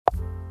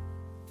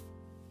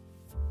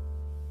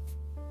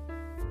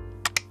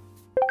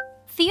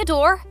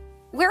Theodore,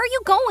 where are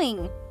you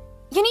going?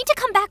 You need to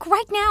come back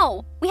right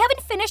now. We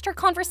haven't finished our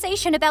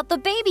conversation about the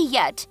baby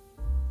yet.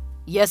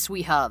 Yes,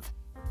 we have.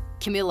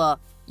 Camilla,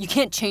 you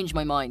can't change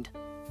my mind.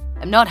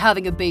 I'm not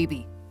having a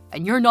baby,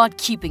 and you're not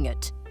keeping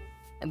it.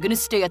 I'm gonna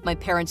stay at my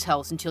parents'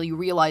 house until you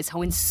realize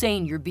how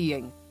insane you're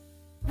being.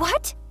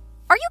 What?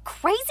 Are you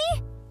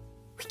crazy?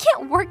 We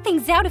can't work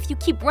things out if you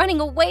keep running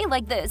away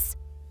like this.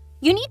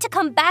 You need to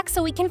come back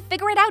so we can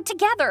figure it out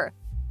together.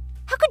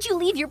 How could you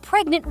leave your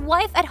pregnant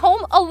wife at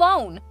home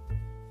alone?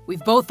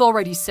 We've both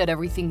already said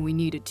everything we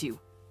needed to.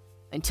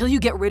 Until you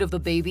get rid of the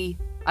baby,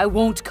 I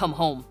won't come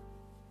home.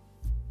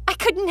 I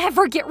could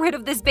never get rid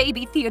of this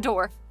baby,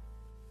 Theodore.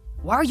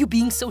 Why are you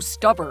being so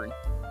stubborn?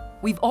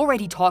 We've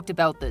already talked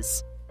about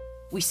this.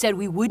 We said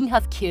we wouldn't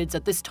have kids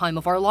at this time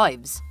of our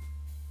lives.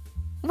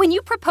 When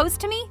you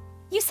proposed to me,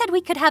 you said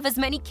we could have as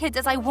many kids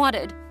as I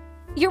wanted.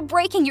 You're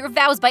breaking your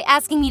vows by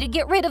asking me to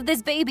get rid of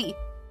this baby.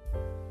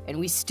 And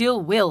we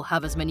still will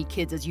have as many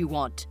kids as you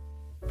want.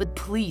 But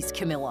please,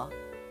 Camilla,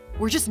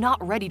 we're just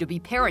not ready to be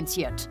parents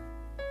yet.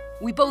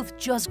 We both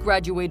just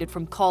graduated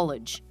from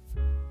college.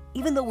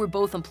 Even though we're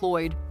both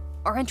employed,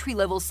 our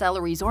entry-level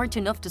salaries aren't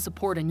enough to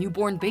support a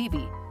newborn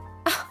baby.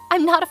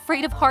 I'm not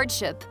afraid of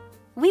hardship.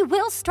 We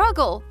will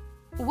struggle.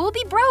 We'll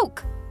be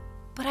broke.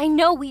 But I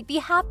know we'd be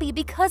happy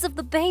because of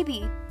the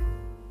baby.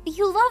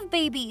 You love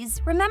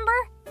babies, remember?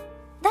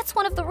 That's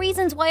one of the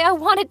reasons why I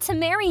wanted to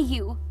marry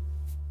you.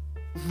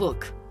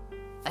 Look,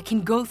 I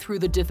can go through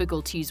the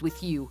difficulties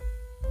with you,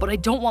 but I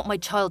don't want my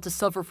child to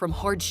suffer from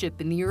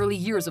hardship in the early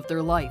years of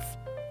their life.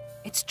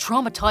 It's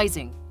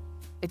traumatizing.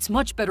 It's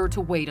much better to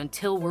wait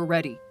until we're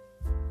ready.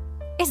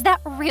 Is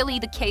that really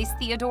the case,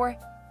 Theodore?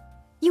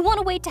 You want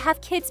to wait to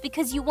have kids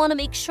because you want to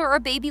make sure our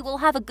baby will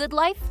have a good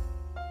life?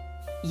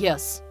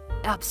 Yes,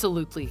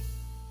 absolutely.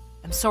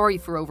 I'm sorry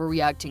for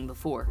overreacting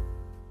before.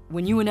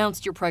 When you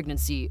announced your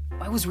pregnancy,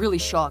 I was really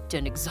shocked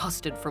and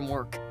exhausted from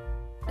work.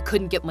 I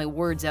couldn't get my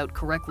words out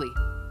correctly.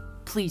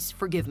 Please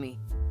forgive me.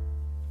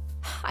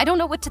 I don't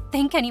know what to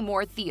think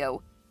anymore,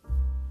 Theo.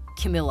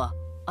 Camilla,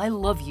 I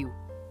love you,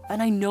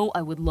 and I know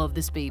I would love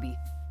this baby.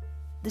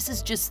 This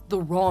is just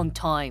the wrong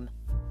time.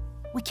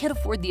 We can't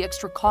afford the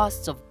extra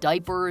costs of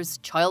diapers,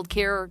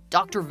 childcare,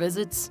 doctor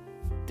visits.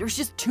 There's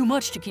just too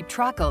much to keep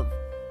track of.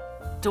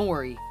 Don't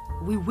worry,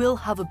 we will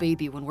have a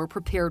baby when we're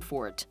prepared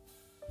for it.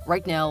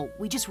 Right now,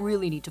 we just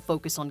really need to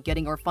focus on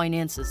getting our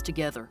finances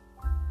together.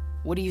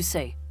 What do you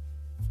say?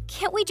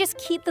 Can't we just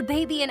keep the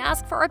baby and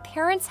ask for our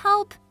parents'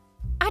 help?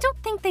 I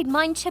don't think they'd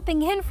mind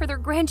chipping in for their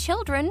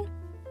grandchildren.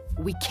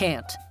 We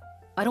can't.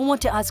 I don't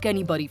want to ask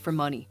anybody for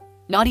money,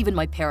 not even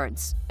my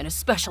parents, and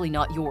especially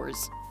not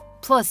yours.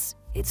 Plus,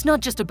 it's not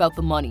just about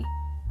the money.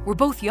 We're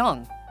both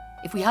young.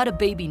 If we had a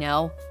baby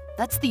now,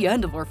 that's the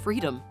end of our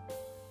freedom.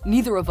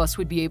 Neither of us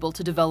would be able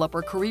to develop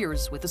our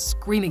careers with a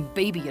screaming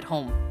baby at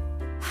home.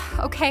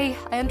 Okay,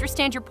 I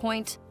understand your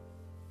point.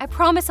 I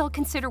promise I'll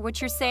consider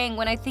what you're saying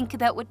when I think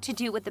about what to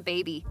do with the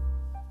baby.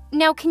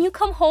 Now, can you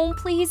come home,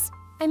 please?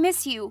 I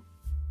miss you.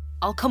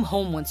 I'll come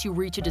home once you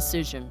reach a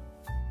decision.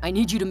 I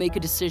need you to make a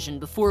decision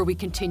before we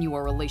continue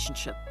our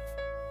relationship.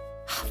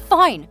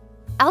 Fine.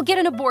 I'll get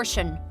an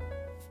abortion.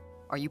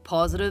 Are you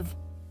positive?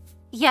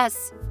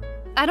 Yes.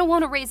 I don't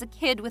want to raise a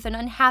kid with an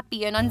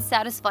unhappy and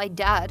unsatisfied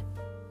dad.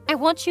 I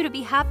want you to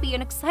be happy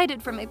and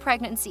excited for my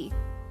pregnancy,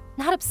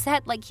 not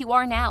upset like you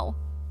are now.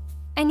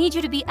 I need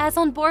you to be as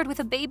on board with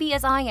a baby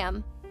as I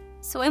am,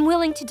 so I'm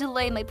willing to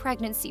delay my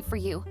pregnancy for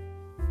you.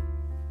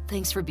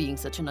 Thanks for being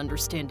such an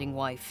understanding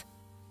wife.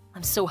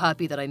 I'm so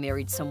happy that I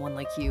married someone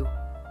like you.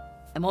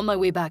 I'm on my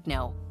way back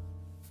now.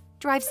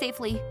 Drive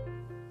safely.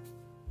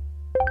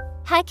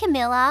 Hi,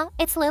 Camilla.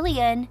 It's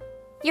Lillian,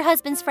 your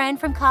husband's friend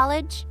from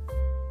college.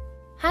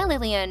 Hi,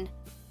 Lillian.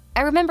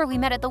 I remember we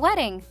met at the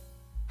wedding.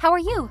 How are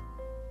you?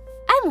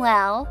 I'm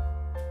well.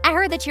 I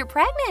heard that you're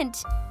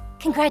pregnant.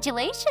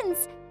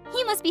 Congratulations.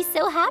 You must be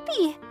so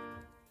happy.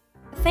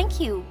 Thank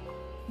you.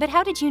 But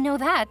how did you know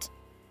that?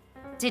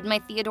 Did my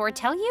Theodore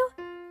tell you?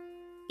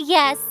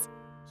 Yes.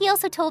 He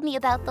also told me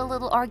about the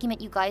little argument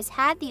you guys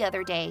had the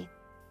other day.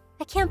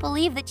 I can't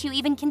believe that you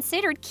even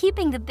considered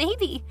keeping the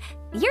baby.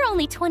 You're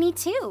only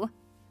 22.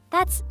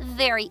 That's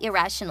very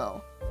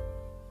irrational.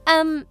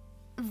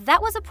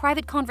 That was a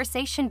private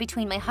conversation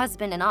between my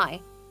husband and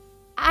I.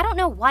 I don't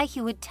know why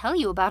he would tell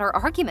you about our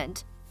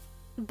argument.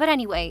 But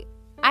anyway,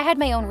 I had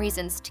my own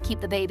reasons to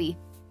keep the baby,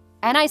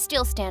 and I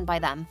still stand by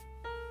them.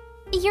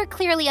 You're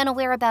clearly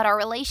unaware about our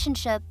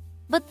relationship,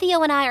 but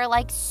Theo and I are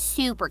like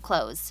super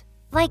close.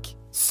 Like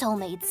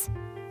soulmates.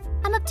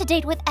 I'm up to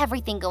date with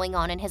everything going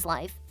on in his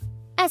life,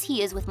 as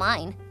he is with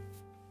mine.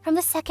 From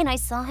the second I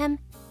saw him,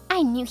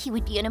 I knew he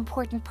would be an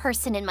important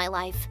person in my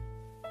life.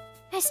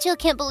 I still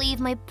can't believe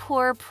my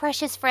poor,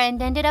 precious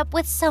friend ended up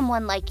with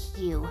someone like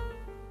you.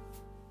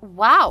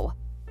 Wow.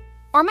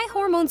 Are my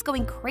hormones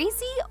going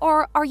crazy,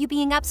 or are you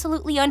being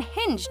absolutely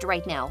unhinged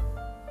right now?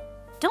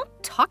 Don't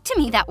talk to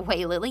me that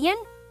way, Lillian.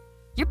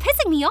 You're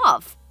pissing me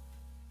off.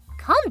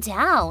 Calm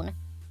down.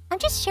 I'm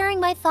just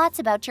sharing my thoughts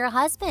about your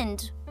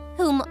husband,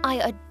 whom I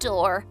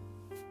adore.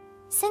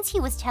 Since he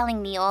was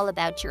telling me all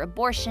about your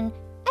abortion,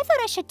 I thought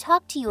I should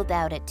talk to you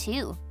about it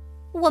too.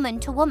 Woman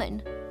to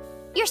woman.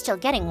 You're still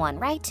getting one,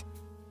 right?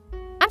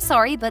 I'm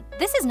sorry, but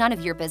this is none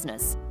of your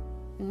business.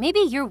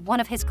 Maybe you're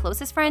one of his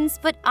closest friends,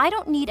 but I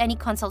don't need any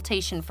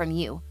consultation from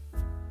you.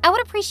 I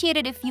would appreciate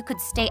it if you could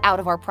stay out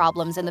of our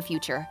problems in the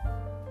future.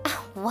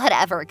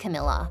 Whatever,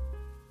 Camilla.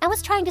 I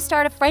was trying to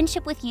start a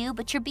friendship with you,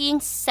 but you're being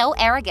so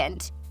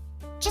arrogant.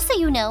 Just so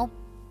you know,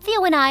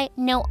 Theo and I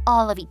know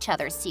all of each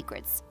other's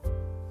secrets.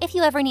 If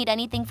you ever need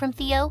anything from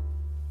Theo,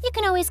 you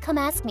can always come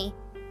ask me.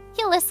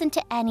 He'll listen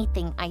to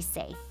anything I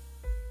say.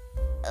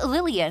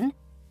 Lillian,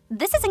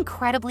 this is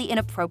incredibly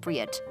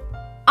inappropriate.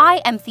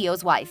 I am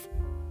Theo's wife,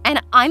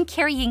 and I'm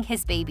carrying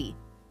his baby.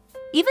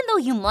 Even though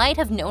you might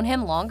have known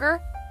him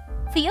longer,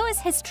 Theo is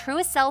his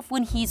truest self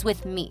when he's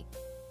with me.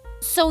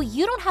 So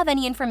you don't have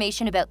any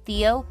information about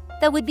Theo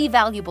that would be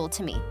valuable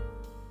to me.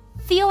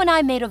 Theo and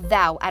I made a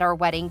vow at our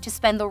wedding to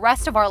spend the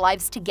rest of our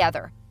lives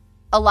together.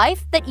 A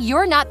life that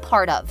you're not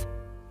part of.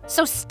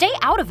 So stay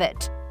out of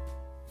it.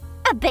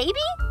 A baby?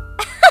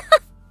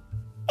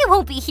 It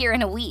won't be here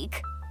in a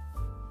week.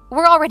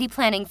 We're already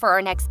planning for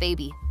our next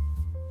baby.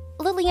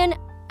 Lillian,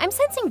 I'm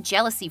sensing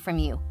jealousy from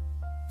you.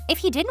 If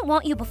he didn't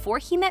want you before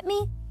he met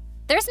me,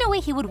 there's no way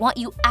he would want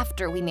you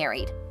after we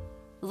married.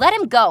 Let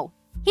him go.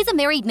 He's a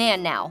married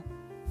man now.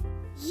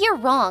 You're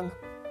wrong.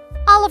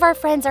 All of our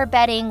friends are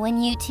betting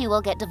when you two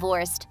will get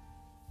divorced.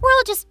 We're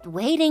all just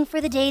waiting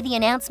for the day the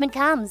announcement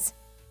comes.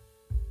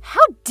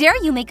 How dare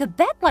you make a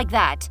bet like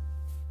that?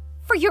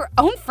 For your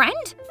own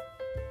friend?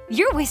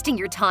 You're wasting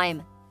your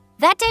time.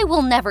 That day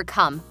will never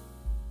come.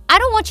 I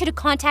don't want you to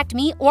contact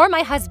me or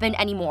my husband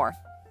anymore.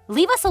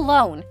 Leave us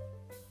alone.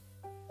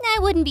 I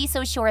wouldn't be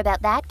so sure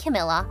about that,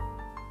 Camilla.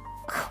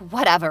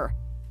 Whatever.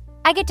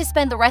 I get to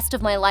spend the rest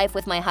of my life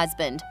with my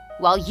husband,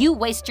 while you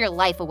waste your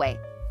life away.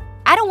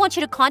 I don't want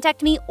you to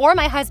contact me or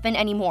my husband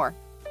anymore.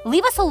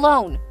 Leave us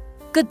alone.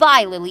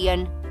 Goodbye,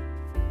 Lillian.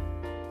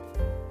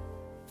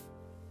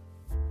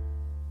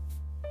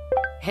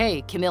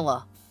 Hey,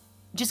 Camilla.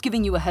 Just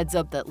giving you a heads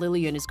up that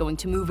Lillian is going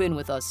to move in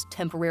with us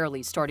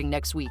temporarily starting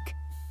next week.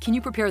 Can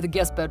you prepare the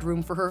guest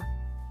bedroom for her?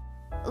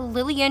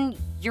 Lillian,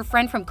 your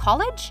friend from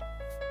college?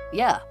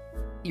 Yeah.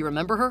 You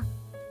remember her?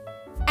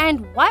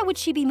 And why would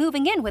she be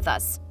moving in with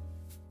us?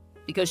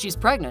 Because she's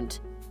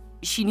pregnant.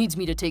 She needs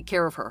me to take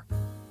care of her.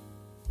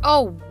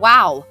 Oh,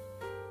 wow.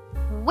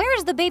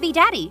 Where's the baby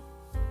daddy?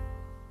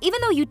 Even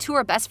though you two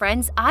are best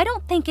friends, I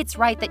don't think it's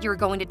right that you're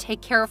going to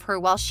take care of her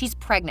while she's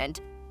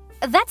pregnant.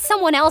 That's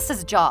someone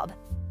else's job.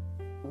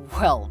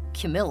 Well,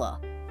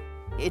 Camilla,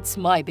 it's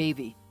my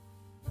baby.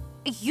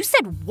 You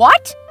said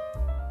what?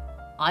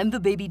 I'm the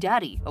baby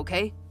daddy,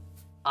 okay?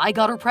 I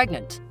got her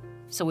pregnant,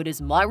 so it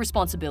is my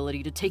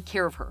responsibility to take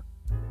care of her.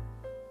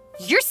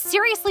 You're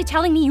seriously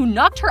telling me you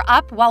knocked her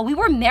up while we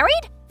were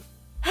married?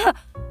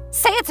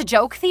 Say it's a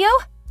joke, Theo.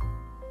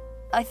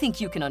 I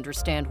think you can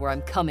understand where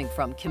I'm coming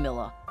from,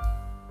 Camilla.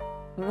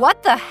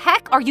 What the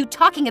heck are you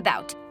talking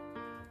about?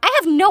 I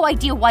have no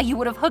idea why you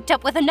would have hooked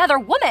up with another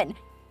woman.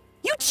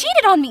 You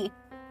cheated on me,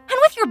 and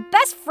with your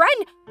best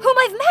friend whom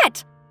I've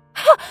met.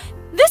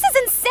 This is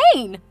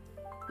insane!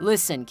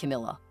 Listen,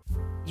 Camilla.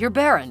 You're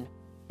barren.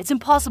 It's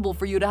impossible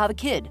for you to have a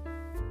kid.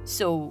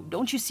 So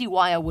don't you see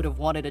why I would have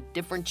wanted a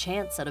different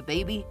chance at a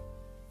baby?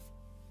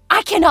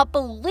 I cannot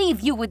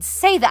believe you would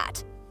say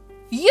that!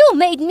 You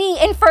made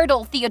me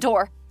infertile,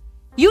 Theodore!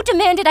 You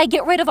demanded I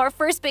get rid of our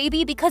first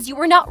baby because you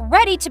were not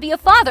ready to be a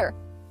father!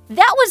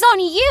 That was on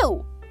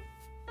you!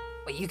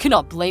 But you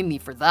cannot blame me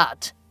for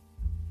that.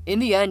 In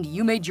the end,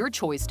 you made your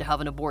choice to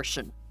have an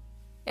abortion.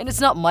 And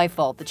it's not my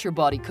fault that your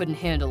body couldn't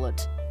handle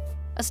it.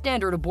 A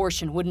standard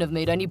abortion wouldn't have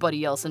made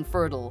anybody else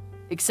infertile,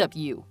 except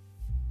you.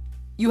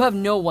 You have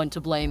no one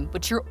to blame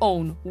but your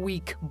own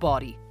weak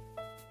body.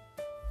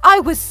 I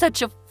was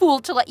such a fool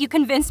to let you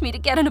convince me to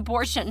get an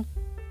abortion.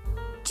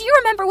 Do you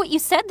remember what you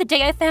said the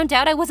day I found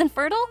out I was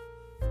infertile?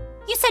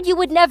 You said you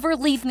would never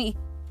leave me.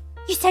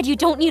 You said you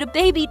don't need a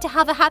baby to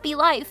have a happy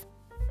life.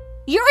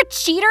 You're a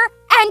cheater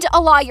and a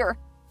liar.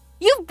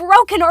 You've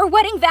broken our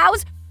wedding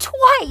vows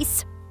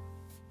twice.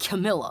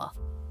 Camilla,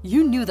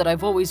 you knew that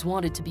I've always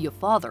wanted to be a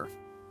father.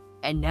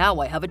 And now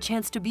I have a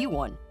chance to be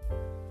one.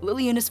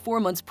 Lillian is 4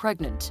 months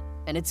pregnant,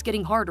 and it's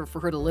getting harder for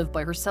her to live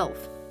by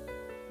herself.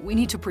 We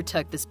need to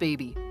protect this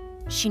baby.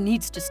 She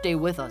needs to stay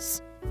with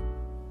us.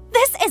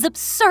 This is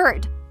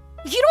absurd!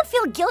 You don't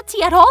feel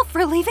guilty at all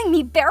for leaving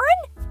me barren?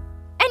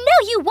 And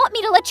now you want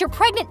me to let your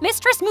pregnant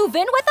mistress move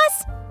in with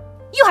us?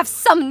 You have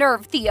some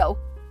nerve, Theo.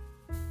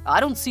 I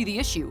don't see the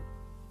issue.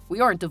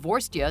 We aren't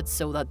divorced yet,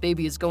 so that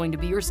baby is going to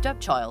be your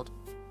stepchild.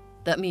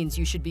 That means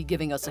you should be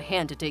giving us a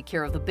hand to take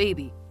care of the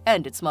baby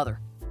and its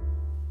mother.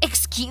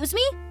 Excuse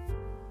me?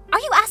 Are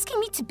you asking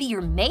me to be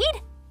your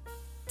maid?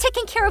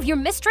 Taking care of your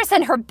mistress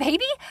and her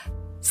baby?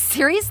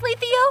 Seriously,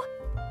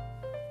 Theo?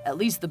 At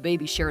least the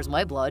baby shares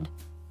my blood.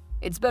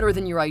 It's better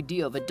than your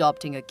idea of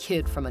adopting a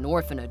kid from an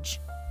orphanage.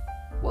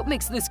 What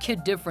makes this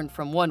kid different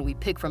from one we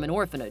pick from an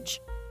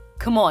orphanage?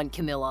 Come on,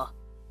 Camilla.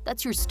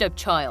 That's your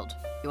stepchild.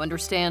 You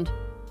understand?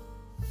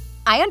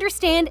 I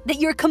understand that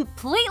you're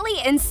completely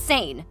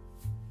insane.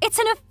 It's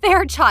an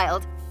affair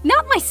child,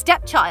 not my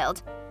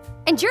stepchild.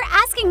 And you're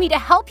asking me to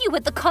help you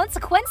with the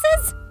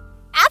consequences?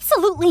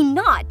 Absolutely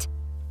not.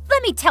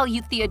 Let me tell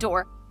you,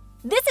 Theodore,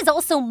 this is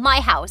also my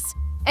house,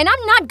 and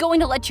I'm not going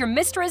to let your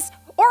mistress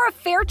or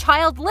affair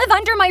child live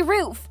under my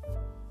roof.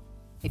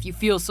 If you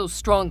feel so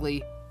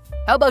strongly,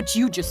 how about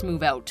you just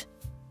move out?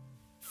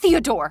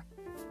 Theodore!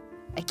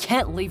 I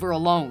can't leave her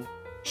alone.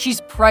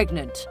 She's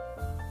pregnant.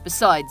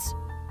 Besides,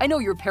 I know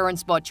your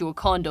parents bought you a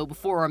condo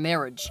before our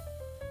marriage.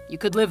 You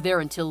could live there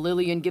until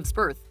Lillian gives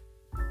birth.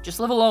 Just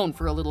live alone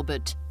for a little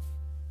bit.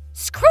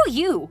 Screw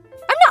you!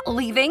 I'm not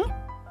leaving!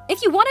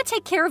 If you want to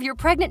take care of your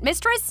pregnant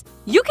mistress,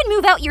 you can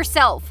move out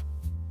yourself.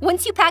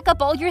 Once you pack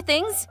up all your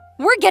things,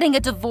 we're getting a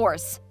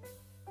divorce.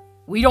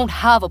 We don't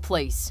have a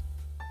place.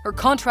 Her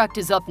contract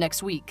is up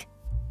next week.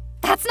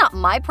 That's not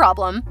my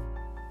problem.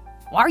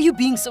 Why are you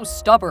being so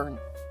stubborn?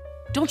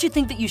 Don't you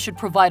think that you should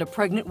provide a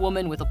pregnant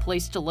woman with a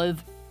place to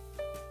live?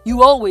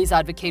 You always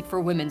advocate for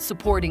women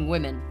supporting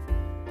women.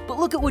 But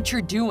look at what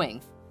you're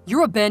doing.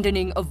 You're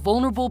abandoning a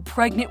vulnerable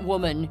pregnant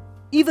woman,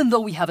 even though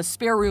we have a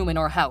spare room in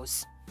our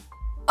house.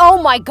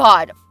 Oh my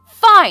God,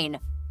 fine.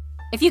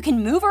 If you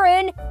can move her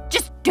in,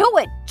 just do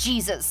it,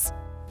 Jesus.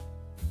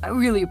 I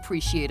really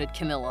appreciate it,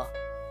 Camilla.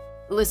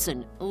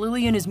 Listen,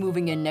 Lillian is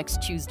moving in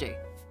next Tuesday.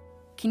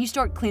 Can you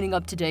start cleaning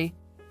up today?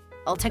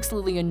 I'll text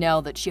Lillian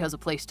now that she has a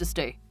place to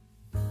stay.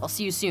 I'll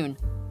see you soon.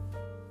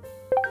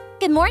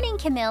 Good morning,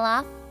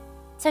 Camilla.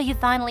 So you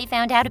finally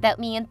found out about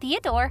me and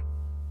Theodore.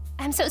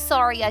 I'm so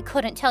sorry I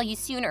couldn't tell you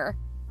sooner.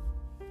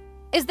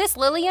 Is this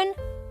Lillian?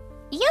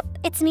 Yep,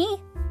 it's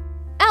me.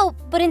 Oh,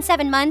 but in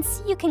 7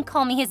 months, you can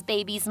call me his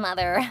baby's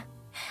mother.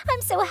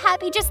 I'm so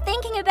happy just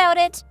thinking about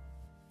it.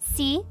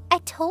 See, I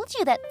told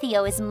you that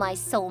Theo is my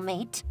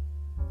soulmate.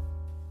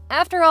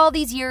 After all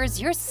these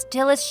years, you're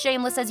still as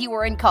shameless as you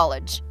were in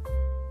college.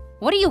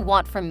 What do you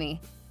want from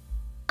me?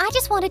 I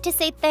just wanted to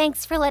say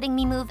thanks for letting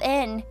me move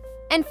in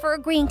and for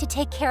agreeing to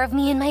take care of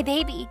me and my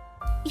baby.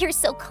 You're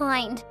so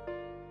kind.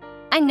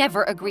 I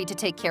never agreed to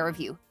take care of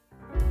you.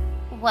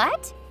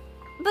 What?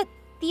 But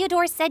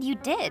Theodore said you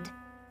did.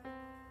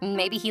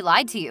 Maybe he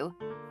lied to you.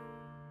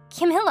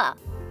 Camilla,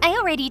 I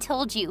already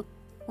told you,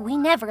 we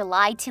never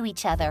lied to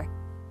each other.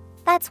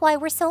 That's why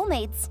we're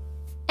soulmates.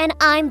 And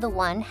I'm the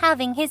one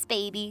having his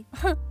baby.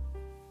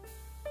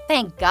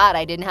 Thank God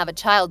I didn't have a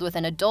child with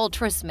an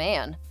adulterous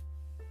man.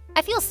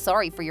 I feel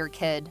sorry for your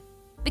kid,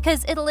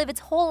 because it'll live its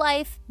whole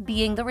life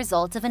being the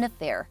result of an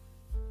affair.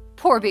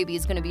 Poor baby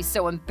is gonna be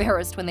so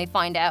embarrassed when they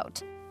find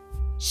out.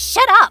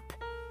 Shut up!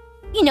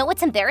 You know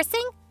what's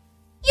embarrassing?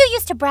 You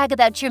used to brag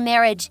about your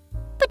marriage,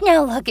 but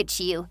now look at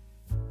you.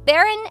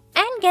 Barren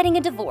and getting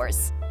a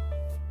divorce.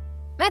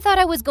 I thought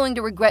I was going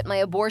to regret my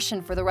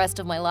abortion for the rest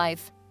of my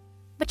life.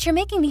 But you're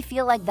making me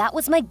feel like that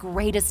was my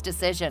greatest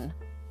decision.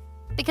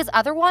 Because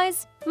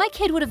otherwise, my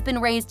kid would have been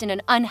raised in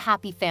an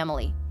unhappy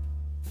family.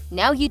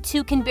 Now you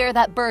two can bear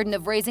that burden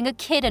of raising a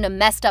kid in a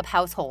messed up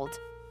household.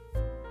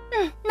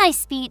 Nice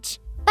speech,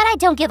 but I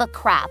don't give a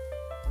crap.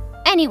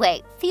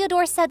 Anyway,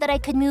 Theodore said that I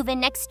could move in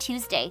next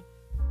Tuesday.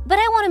 But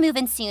I want to move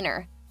in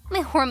sooner.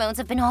 My hormones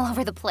have been all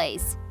over the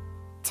place.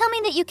 Tell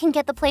me that you can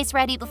get the place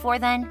ready before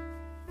then.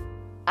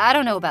 I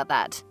don't know about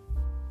that.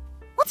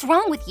 What's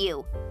wrong with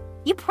you?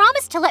 You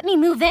promised to let me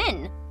move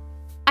in.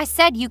 I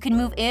said you can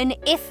move in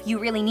if you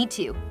really need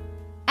to.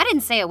 I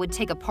didn't say I would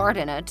take a part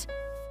in it.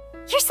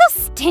 You're so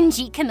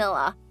stingy,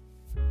 Camilla.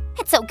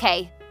 It's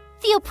okay.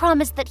 Theo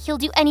promised that he'll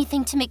do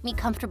anything to make me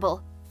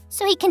comfortable,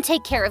 so he can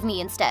take care of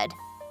me instead.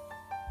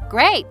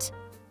 Great.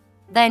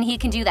 Then he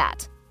can do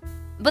that.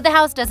 But the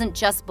house doesn't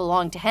just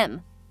belong to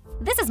him.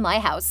 This is my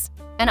house,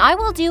 and I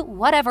will do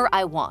whatever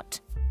I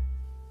want.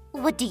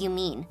 What do you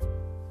mean?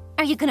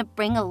 Are you gonna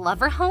bring a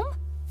lover home?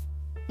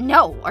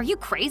 No, are you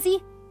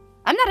crazy?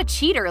 I'm not a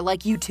cheater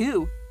like you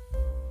two.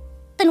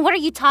 Then what are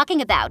you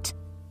talking about?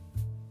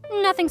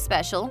 Nothing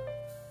special.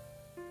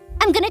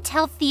 I'm gonna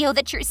tell Theo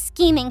that you're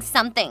scheming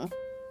something.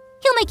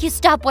 He'll make you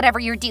stop whatever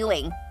you're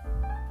doing.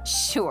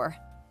 Sure.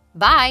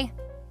 Bye.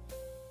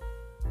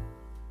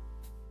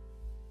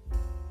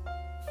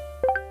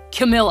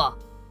 Camilla,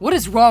 what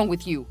is wrong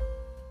with you?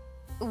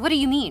 What do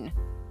you mean?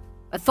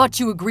 I thought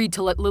you agreed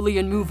to let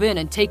Lillian move in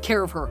and take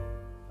care of her.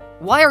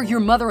 Why are your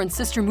mother and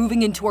sister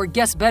moving into our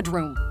guest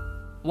bedroom?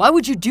 Why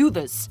would you do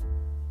this?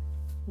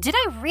 Did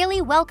I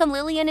really welcome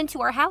Lillian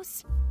into our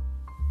house?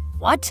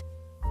 What?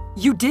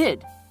 You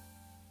did.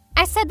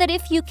 I said that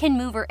if you can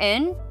move her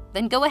in,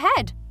 then go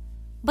ahead.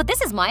 But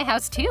this is my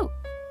house too.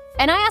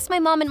 And I asked my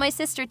mom and my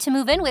sister to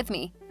move in with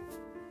me.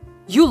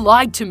 You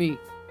lied to me.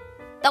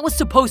 That was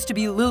supposed to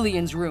be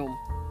Lillian's room.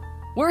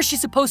 Where is she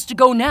supposed to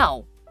go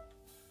now?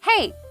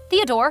 Hey,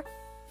 Theodore,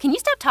 can you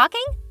stop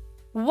talking?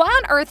 Why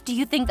on earth do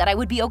you think that I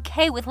would be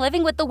okay with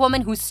living with the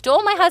woman who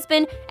stole my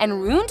husband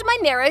and ruined my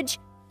marriage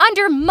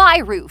under my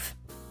roof?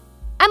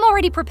 I'm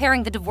already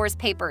preparing the divorce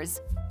papers,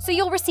 so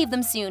you'll receive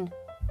them soon.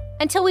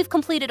 Until we've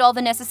completed all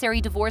the necessary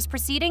divorce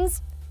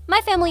proceedings,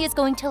 my family is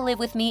going to live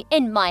with me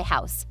in my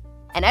house.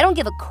 And I don't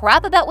give a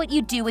crap about what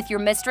you do with your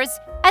mistress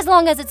as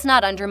long as it's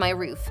not under my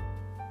roof.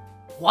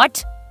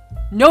 What?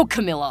 No,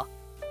 Camilla.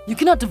 You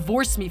cannot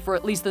divorce me for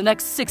at least the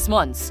next 6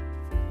 months.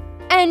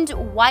 And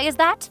why is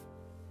that?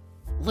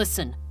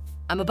 Listen,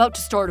 I'm about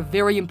to start a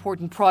very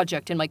important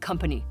project in my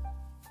company.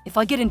 If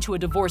I get into a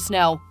divorce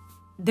now,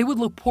 they would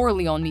look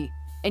poorly on me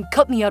and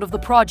cut me out of the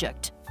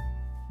project.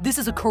 This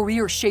is a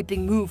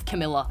career-shaping move,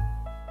 Camilla.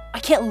 I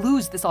can't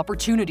lose this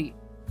opportunity.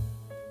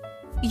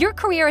 Your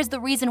career is the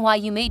reason why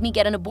you made me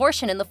get an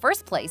abortion in the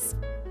first place.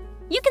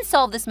 You can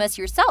solve this mess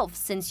yourself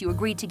since you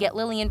agreed to get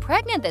Lillian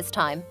pregnant this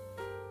time.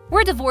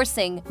 We're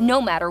divorcing no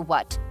matter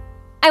what.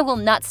 I will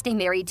not stay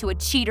married to a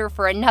cheater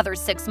for another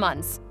 6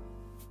 months.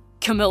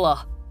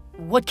 Camilla,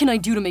 what can I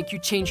do to make you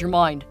change your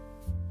mind?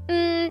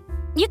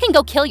 You can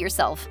go kill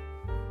yourself.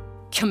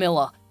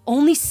 Camilla,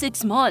 only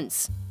 6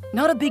 months.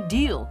 Not a big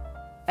deal.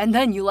 And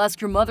then you'll ask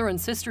your mother and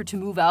sister to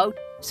move out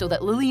so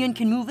that Lillian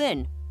can move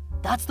in.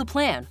 That's the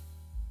plan.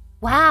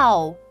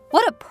 Wow,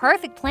 what a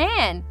perfect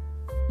plan.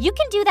 You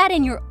can do that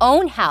in your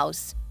own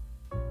house.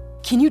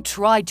 Can you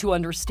try to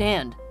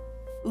understand?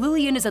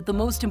 Lillian is at the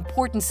most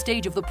important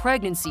stage of the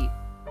pregnancy,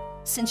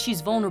 since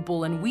she's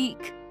vulnerable and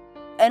weak.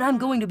 And I'm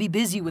going to be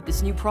busy with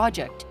this new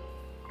project.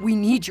 We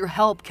need your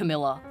help,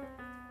 Camilla.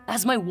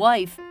 As my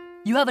wife,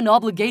 you have an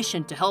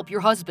obligation to help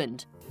your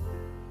husband.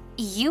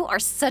 You are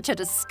such a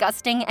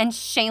disgusting and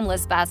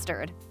shameless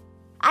bastard.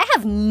 I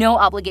have no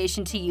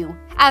obligation to you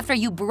after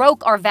you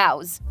broke our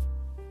vows.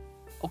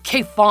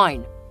 Okay,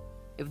 fine.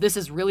 If this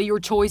is really your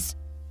choice,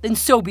 then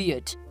so be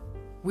it.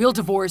 We'll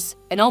divorce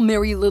and I'll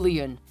marry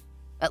Lillian.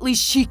 At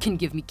least she can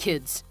give me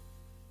kids.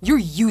 You're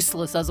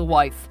useless as a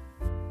wife.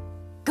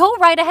 Go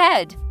right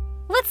ahead.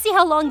 Let's see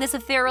how long this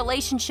affair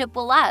relationship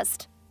will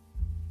last.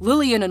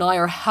 Lillian and I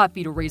are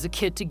happy to raise a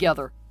kid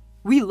together.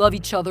 We love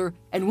each other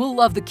and we'll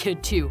love the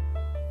kid too.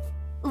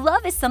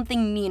 Love is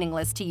something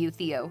meaningless to you,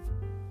 Theo.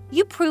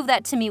 You proved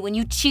that to me when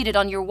you cheated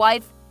on your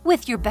wife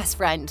with your best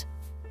friend.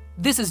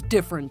 This is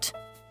different.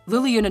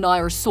 Lillian and I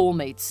are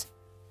soulmates.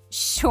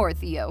 Sure,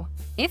 Theo,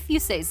 if you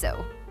say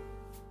so.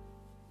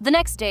 The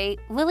next day,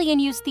 Lillian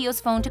used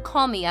Theo's phone to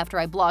call me after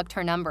I blocked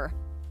her number.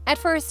 At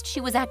first, she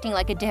was acting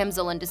like a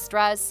damsel in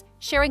distress,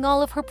 sharing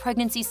all of her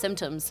pregnancy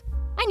symptoms.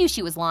 I knew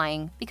she was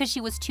lying because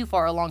she was too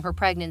far along her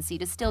pregnancy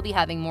to still be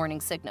having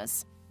morning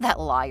sickness. That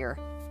liar.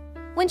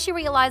 When she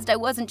realized I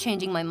wasn't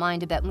changing my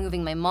mind about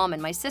moving my mom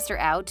and my sister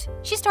out,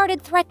 she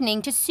started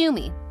threatening to sue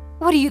me.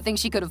 What do you think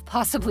she could have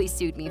possibly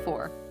sued me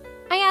for?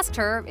 I asked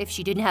her if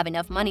she didn't have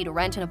enough money to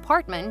rent an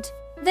apartment,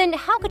 then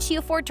how could she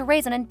afford to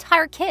raise an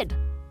entire kid?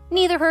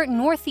 Neither her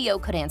nor Theo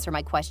could answer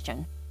my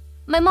question.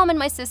 My mom and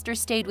my sister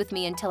stayed with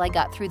me until I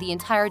got through the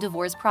entire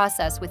divorce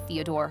process with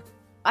Theodore.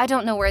 I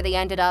don't know where they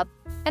ended up,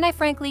 and I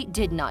frankly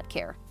did not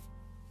care.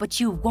 But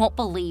you won't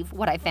believe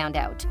what I found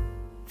out.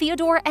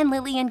 Theodore and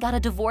Lillian got a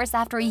divorce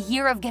after a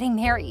year of getting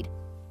married.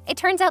 It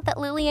turns out that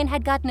Lillian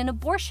had gotten an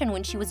abortion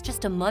when she was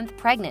just a month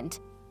pregnant.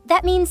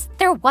 That means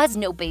there was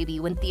no baby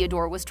when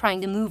Theodore was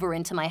trying to move her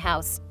into my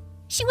house.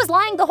 She was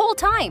lying the whole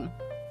time.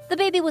 The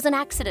baby was an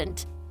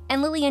accident,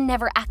 and Lillian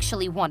never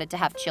actually wanted to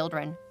have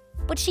children.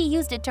 But she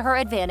used it to her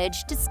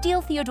advantage to steal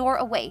Theodore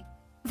away.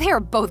 They are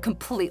both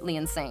completely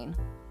insane.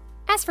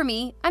 As for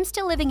me, I'm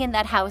still living in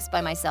that house by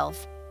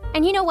myself.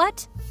 And you know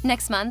what?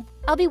 Next month,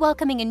 I'll be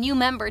welcoming a new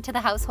member to the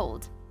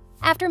household.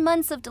 After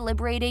months of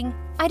deliberating,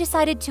 I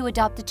decided to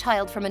adopt a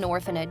child from an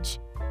orphanage.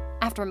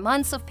 After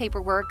months of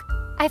paperwork,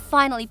 I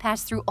finally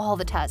passed through all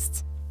the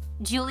tests.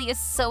 Julie is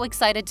so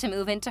excited to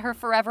move into her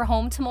forever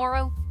home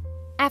tomorrow.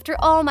 After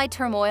all my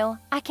turmoil,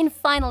 I can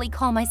finally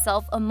call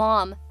myself a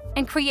mom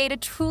and create a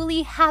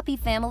truly happy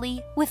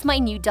family with my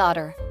new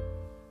daughter.